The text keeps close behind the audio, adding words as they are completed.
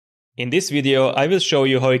In this video, I will show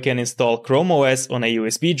you how you can install ChromeOS on a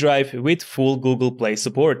USB drive with full Google Play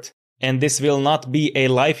support. And this will not be a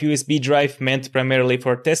live USB drive meant primarily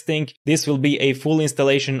for testing, this will be a full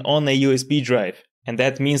installation on a USB drive. And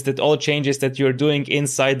that means that all changes that you're doing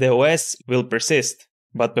inside the OS will persist.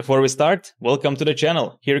 But before we start, welcome to the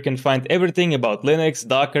channel. Here you can find everything about Linux,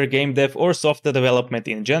 Docker, game dev or software development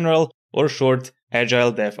in general, or short,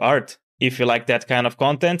 agile dev art. If you like that kind of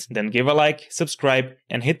content, then give a like, subscribe,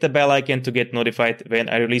 and hit the bell icon to get notified when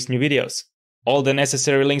I release new videos. All the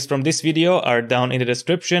necessary links from this video are down in the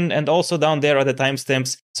description, and also down there are the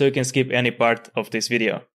timestamps, so you can skip any part of this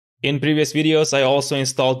video. In previous videos, I also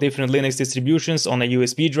installed different Linux distributions on a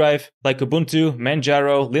USB drive, like Ubuntu,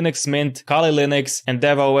 Manjaro, Linux Mint, Kali Linux, and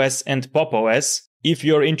DevOS and PopOS. If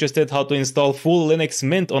you're interested how to install full Linux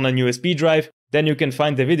Mint on a USB drive, then you can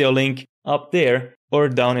find the video link up there or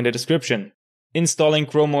down in the description. Installing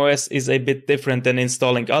ChromeOS is a bit different than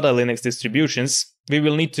installing other Linux distributions. We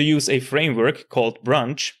will need to use a framework called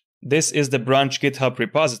Brunch. This is the Brunch GitHub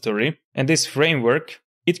repository, and this framework,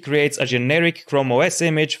 it creates a generic ChromeOS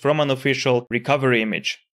image from an official recovery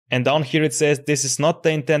image. And down here it says this is not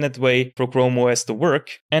the intended way for ChromeOS to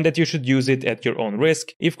work, and that you should use it at your own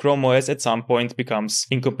risk if ChromeOS at some point becomes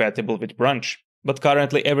incompatible with Brunch. But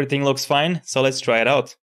currently everything looks fine, so let's try it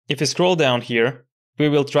out. If you scroll down here, we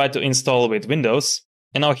will try to install with Windows.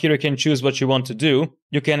 And now here you can choose what you want to do.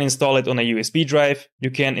 You can install it on a USB drive, you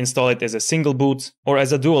can install it as a single boot or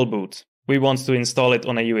as a dual boot. We want to install it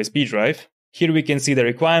on a USB drive. Here we can see the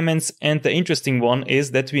requirements, and the interesting one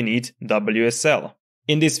is that we need WSL.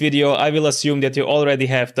 In this video, I will assume that you already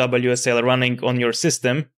have WSL running on your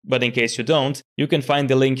system, but in case you don't, you can find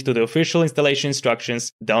the link to the official installation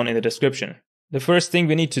instructions down in the description. The first thing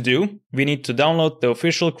we need to do, we need to download the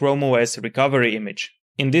official ChromeOS recovery image.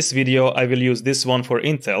 In this video, I will use this one for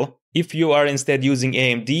Intel. If you are instead using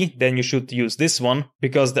AMD, then you should use this one,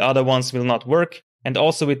 because the other ones will not work. And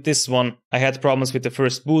also with this one, I had problems with the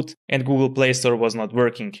first boot and Google Play Store was not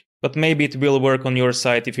working. But maybe it will work on your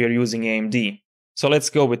side if you're using AMD. So let's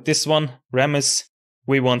go with this one, Remus.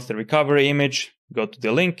 We want the recovery image, go to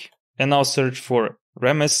the link, and now search for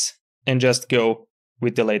Remus and just go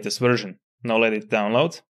with the latest version. Now let it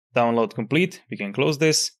download. Download complete, we can close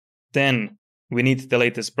this. Then we need the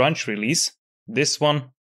latest Brunch release, this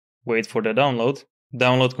one. Wait for the download.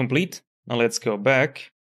 Download complete. Now let's go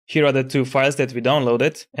back. Here are the two files that we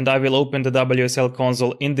downloaded, and I will open the WSL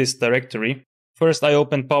console in this directory. First I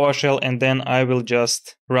open PowerShell and then I will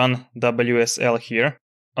just run WSL here.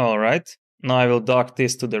 Alright, now I will dock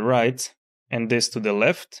this to the right and this to the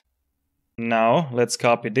left. Now let's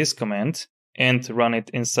copy this command and run it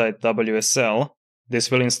inside WSL.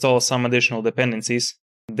 This will install some additional dependencies.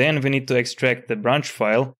 Then we need to extract the Brunch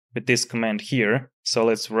file with this command here. So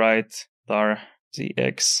let's write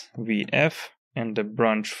 *txvf and the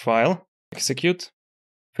Brunch file. Execute.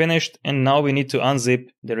 Finished. And now we need to unzip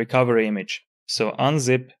the recovery image. So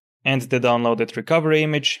unzip and the downloaded recovery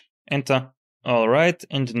image. Enter. Alright,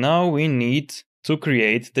 and now we need to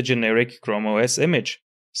create the generic ChromeOS image.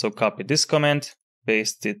 So copy this command,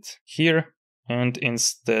 paste it here. And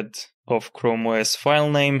instead of ChromeOS file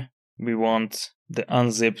name, we want the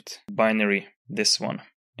unzipped binary, this one,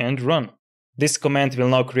 and run. This command will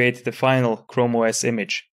now create the final ChromeOS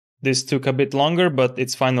image. This took a bit longer, but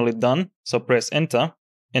it's finally done, so press enter.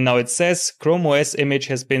 And now it says ChromeOS image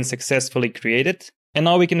has been successfully created. And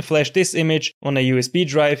now we can flash this image on a USB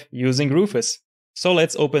drive using Rufus. So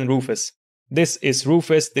let's open Rufus. This is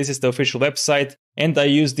Rufus, this is the official website, and I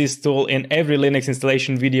use this tool in every Linux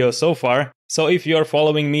installation video so far. So if you're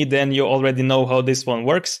following me, then you already know how this one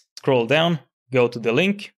works. Scroll down, go to the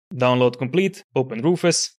link, download complete, open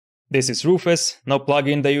Rufus. This is Rufus. Now plug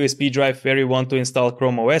in the USB drive where you want to install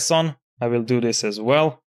ChromeOS on. I will do this as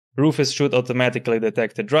well. Rufus should automatically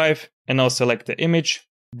detect the drive, and now select the image.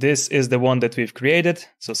 This is the one that we've created,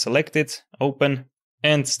 so select it, open,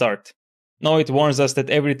 and start. Now it warns us that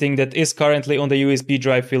everything that is currently on the USB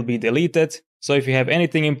drive will be deleted. So if you have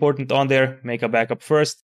anything important on there, make a backup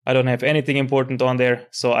first. I don't have anything important on there,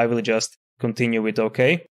 so I will just continue with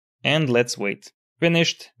OK. And let's wait.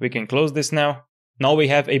 Finished. We can close this now. Now we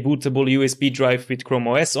have a bootable USB drive with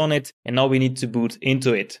ChromeOS on it, and now we need to boot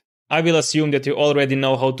into it. I will assume that you already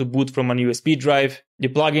know how to boot from a USB drive. You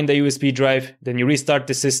plug in the USB drive, then you restart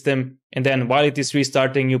the system, and then while it is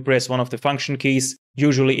restarting, you press one of the function keys.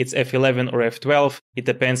 Usually it's F11 or F12, it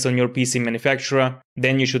depends on your PC manufacturer.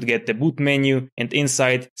 Then you should get the boot menu, and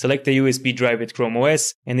inside select the USB drive with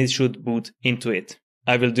ChromeOS, and it should boot into it.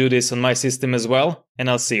 I will do this on my system as well, and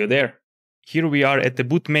I'll see you there. Here we are at the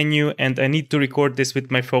boot menu, and I need to record this with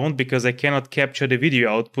my phone because I cannot capture the video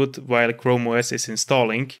output while ChromeOS is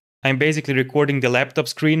installing. I'm basically recording the laptop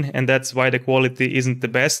screen, and that's why the quality isn't the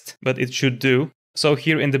best, but it should do. So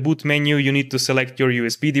here in the boot menu, you need to select your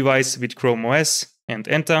USB device with ChromeOS and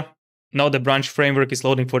enter. Now the Brunch Framework is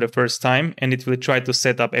loading for the first time, and it will try to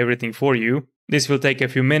set up everything for you. This will take a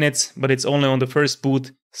few minutes, but it's only on the first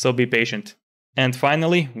boot, so be patient. And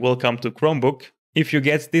finally, welcome to Chromebook. If you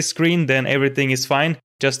get this screen, then everything is fine.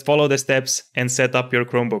 Just follow the steps and set up your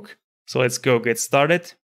Chromebook. So let's go get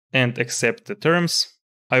started and accept the terms.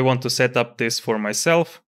 I want to set up this for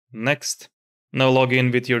myself. Next. Now log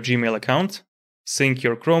in with your Gmail account. Sync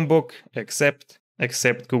your Chromebook.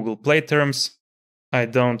 Accept Google Play terms. I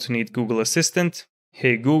don't need Google Assistant.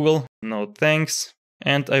 Hey Google, no thanks.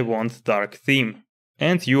 And I want dark theme.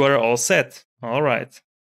 And you are all set. Alright.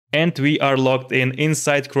 And we are logged in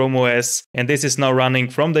inside ChromeOS, and this is now running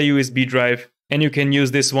from the USB drive. And you can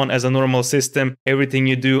use this one as a normal system. Everything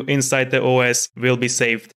you do inside the OS will be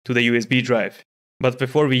saved to the USB drive. But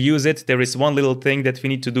before we use it, there is one little thing that we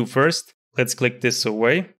need to do first. Let's click this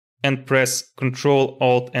away and press Ctrl,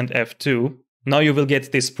 Alt and F2. Now you will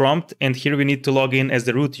get this prompt, and here we need to log in as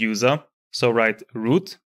the root user. So write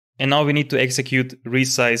root. And now we need to execute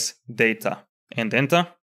resize data and enter.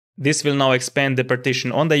 This will now expand the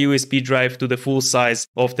partition on the USB drive to the full size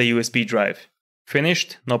of the USB drive.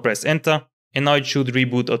 Finished. Now press enter. And now it should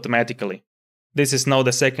reboot automatically. This is now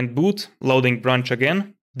the second boot, loading Brunch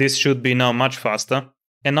again. This should be now much faster.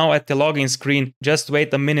 And now at the login screen, just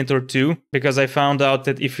wait a minute or two, because I found out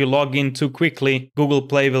that if you log in too quickly, Google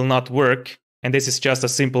Play will not work. And this is just a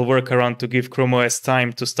simple workaround to give ChromeOS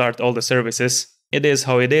time to start all the services. It is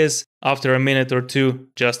how it is. After a minute or two,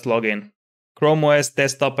 just log in. ChromeOS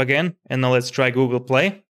Desktop again, and now let's try Google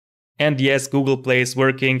Play. And yes, Google Play is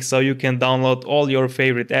working, so you can download all your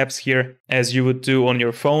favorite apps here, as you would do on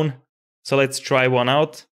your phone. So let's try one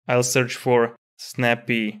out. I'll search for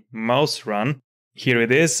Snappy Mouse Run. Here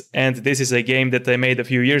it is, and this is a game that I made a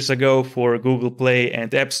few years ago for Google Play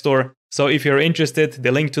and App Store. So if you're interested,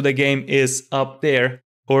 the link to the game is up there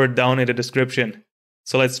or down in the description.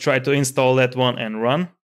 So let's try to install that one and run.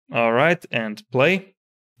 Alright, and play.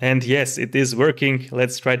 And yes, it is working.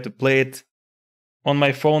 Let's try to play it. On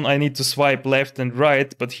my phone I need to swipe left and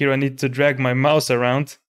right, but here I need to drag my mouse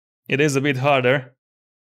around. It is a bit harder.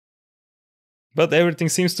 But everything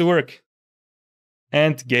seems to work.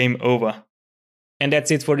 And game over. And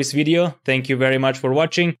that's it for this video. Thank you very much for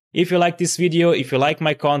watching. If you like this video, if you like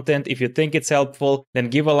my content, if you think it's helpful, then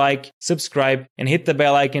give a like, subscribe, and hit the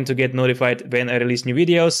bell icon to get notified when I release new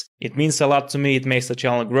videos. It means a lot to me, it makes the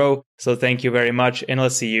channel grow. So thank you very much, and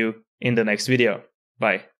I'll see you in the next video.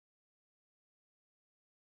 Bye.